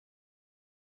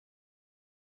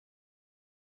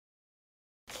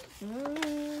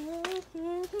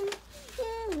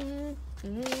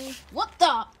What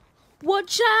the?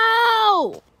 Watch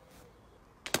out!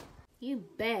 You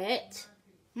bet.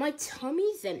 My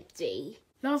tummy's empty.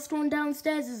 Last one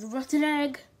downstairs is a rotten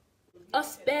egg.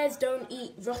 Us bears don't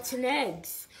eat rotten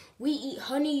eggs. We eat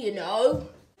honey, you know.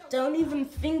 Don't even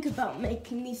think about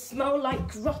making me smell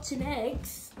like rotten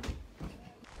eggs.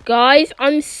 Guys,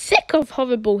 I'm sick of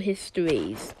horrible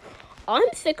histories.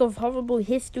 I'm sick of horrible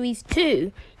histories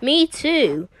too. Me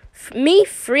too. Me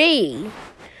free.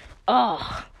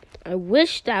 Oh, I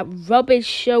wish that rubbish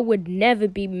show would never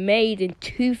be made in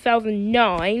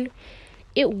 2009.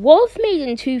 It was made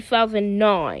in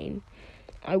 2009.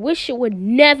 I wish it would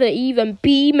never even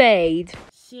be made.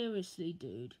 Seriously,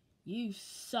 dude, you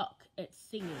suck at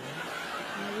singing.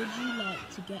 How would you like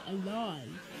to get alive?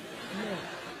 Look,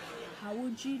 how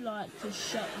would you like to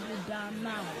shut your damn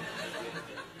mouth?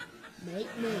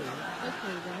 Make me.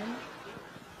 Okay then.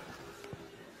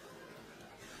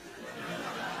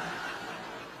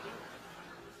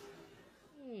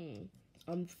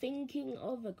 I'm thinking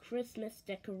of a Christmas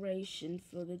decoration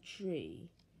for the tree.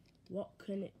 What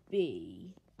can it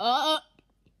be?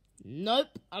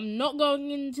 Nope, I'm not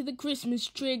going into the Christmas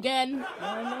tree again.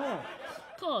 Why not?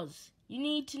 'Cause you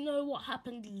need to know what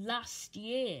happened last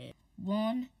year.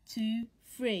 1, 2,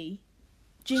 3.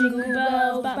 Jingle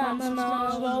bells, Batman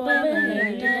smiles, while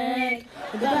Batman neck.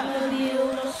 The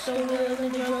Batmobile lost the wheel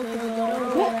and Joker got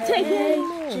away. What? Take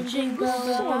it! Jingle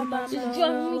bells, Batman smiles,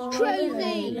 driving me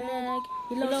crazy.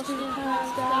 He lost his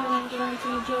pants down and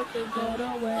the Joker got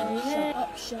away.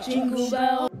 Shut up, Jingle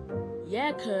bells.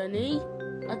 Yeah, Kearney,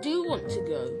 I do want to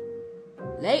go.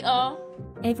 Later.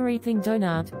 Everything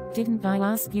Donut, didn't I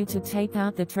ask you to take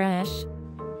out the trash?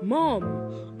 Mom,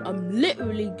 I'm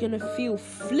literally gonna feel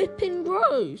flipping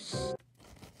gross.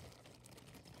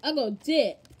 I got a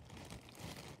dip.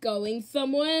 Going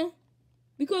somewhere?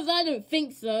 Because I don't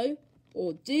think so.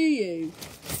 Or do you?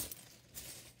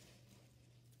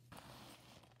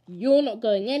 You're not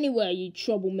going anywhere, you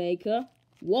troublemaker.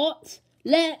 What?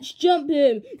 Let's jump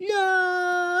him.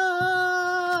 No!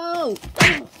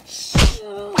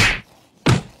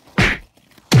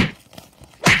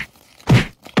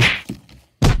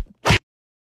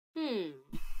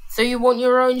 So you want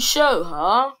your own show,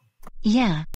 huh?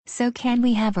 Yeah, so can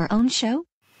we have our own show?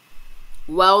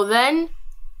 Well then,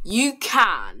 you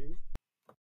can.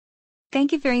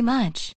 Thank you very much.